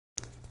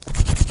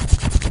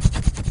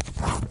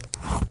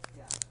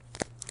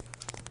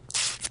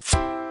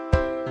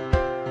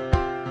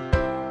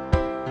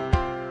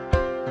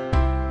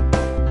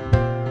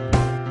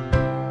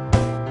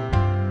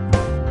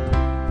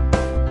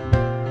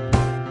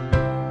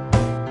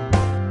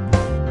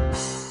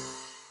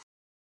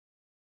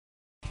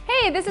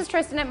Hey, this is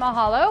Tristan at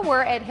Mahalo.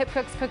 We're at Hip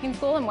Cooks Cooking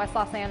School in West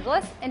Los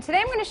Angeles, and today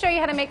I'm going to show you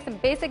how to make some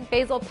basic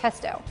basil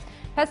pesto.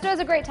 Pesto is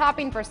a great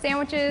topping for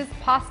sandwiches,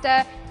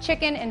 pasta,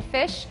 chicken, and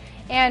fish,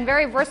 and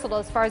very versatile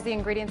as far as the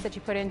ingredients that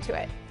you put into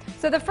it.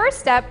 So the first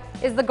step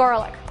is the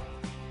garlic.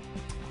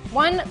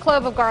 1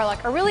 clove of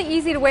garlic. A really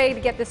easy way to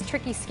get this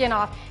tricky skin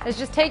off is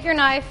just take your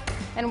knife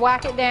and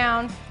whack it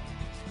down,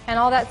 and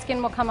all that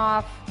skin will come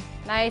off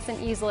nice and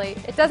easily.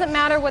 It doesn't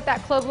matter what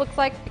that clove looks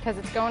like because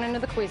it's going into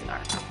the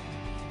Cuisinart.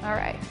 All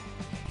right,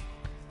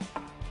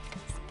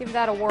 let's give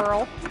that a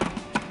whirl.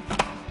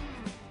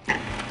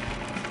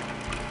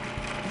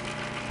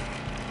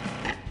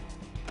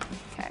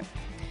 Okay.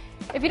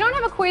 If you don't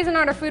have a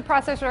Cuisinart or food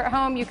processor at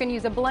home, you can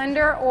use a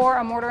blender or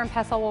a mortar and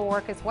pestle will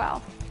work as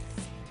well.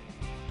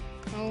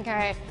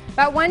 Okay,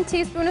 about 1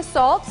 teaspoon of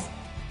salt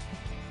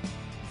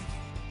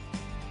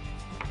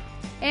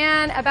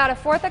and about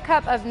 1/4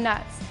 cup of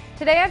nuts.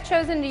 Today I've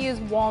chosen to use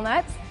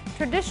walnuts.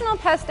 Traditional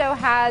pesto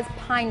has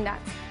pine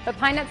nuts, but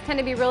pine nuts tend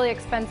to be really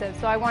expensive,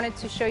 so I wanted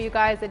to show you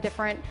guys a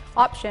different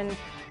option,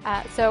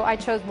 so I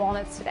chose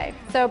walnuts today.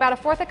 So about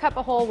 1/4 cup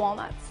of whole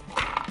walnuts.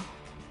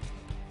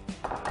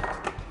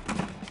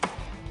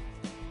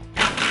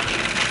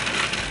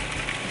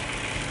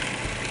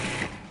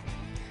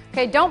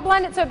 Okay, don't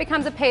blend it so it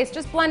becomes a paste,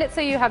 just blend it so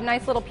you have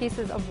nice little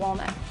pieces of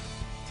walnut.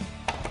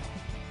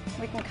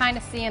 We can kind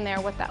of see in there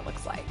what that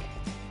looks like.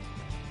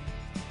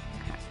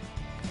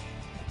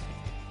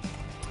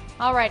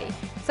 Alrighty,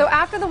 so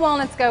after the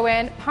walnuts go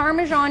in,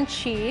 Parmesan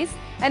cheese,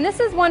 and this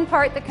is one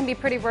part that can be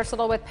pretty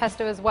versatile with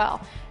pesto as well.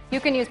 You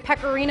can use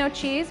pecorino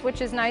cheese, which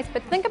is nice,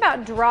 but think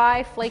about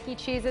dry, flaky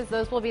cheeses.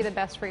 Those will be the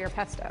best for your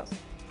pestos.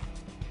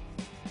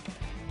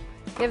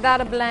 Give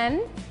that a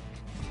blend.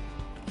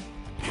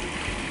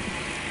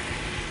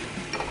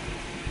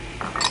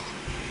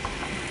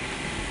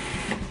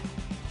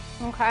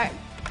 Okay.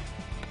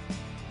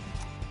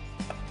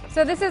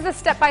 So this is a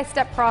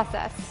step-by-step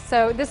process.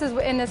 So this is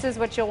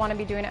what you'll want to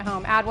be doing at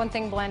home. Add one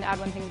thing, blend, add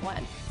one thing,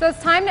 blend. So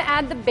it's time to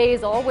add the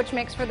basil, which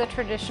makes for the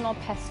traditional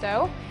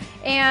pesto.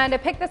 And I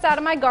picked this out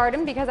of my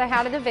garden because I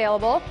had it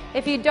available.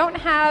 If you don't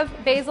have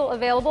basil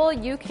available,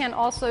 you can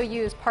also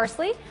use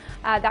parsley.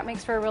 That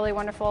makes for a really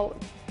wonderful,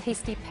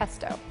 tasty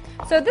pesto.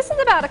 So this is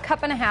about 1.5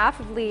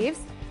 cups of leaves.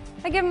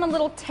 I give them a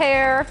little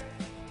tear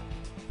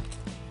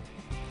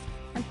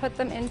and put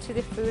them into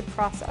the food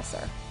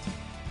processor.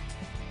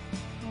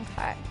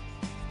 Okay.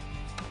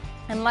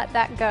 And let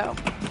that go.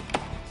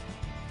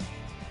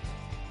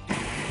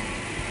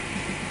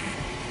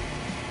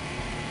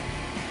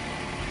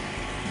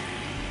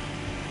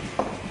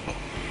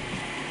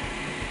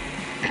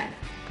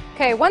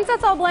 Okay, once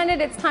that's all blended,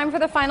 it's time for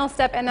the final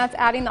step, and that's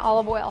adding the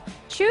olive oil.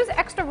 Choose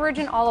extra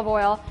virgin olive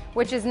oil,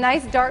 which is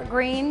nice dark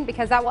green,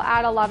 because that will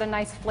add a lot of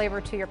nice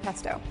flavor to your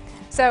pesto.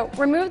 So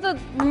remove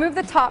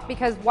the top,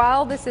 because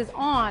while this is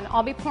on,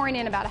 I'll be pouring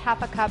in about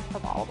 1/2 cup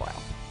of olive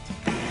oil.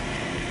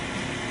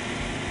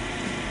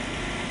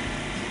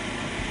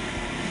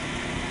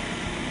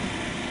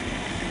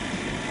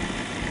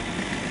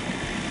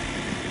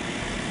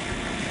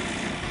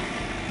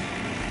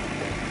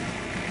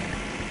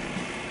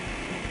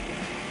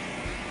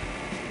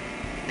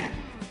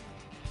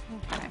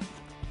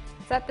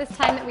 It's at this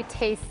time that we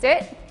taste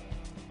it.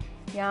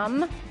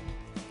 Yum.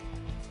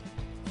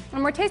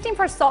 And we're tasting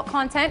for salt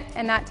content,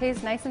 and that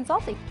tastes nice and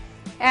salty,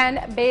 and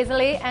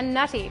basil-y and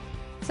nutty.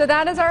 So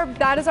that is our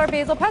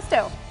basil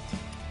pesto.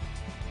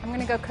 I'm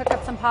gonna go cook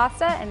up some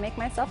pasta and make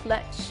myself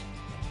lunch.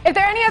 If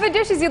there are any other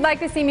dishes you'd like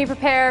to see me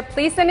prepare,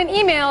 please send an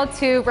email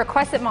to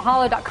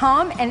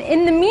request@mahalo.com, and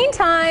in the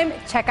meantime,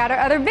 check out our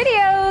other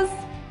videos.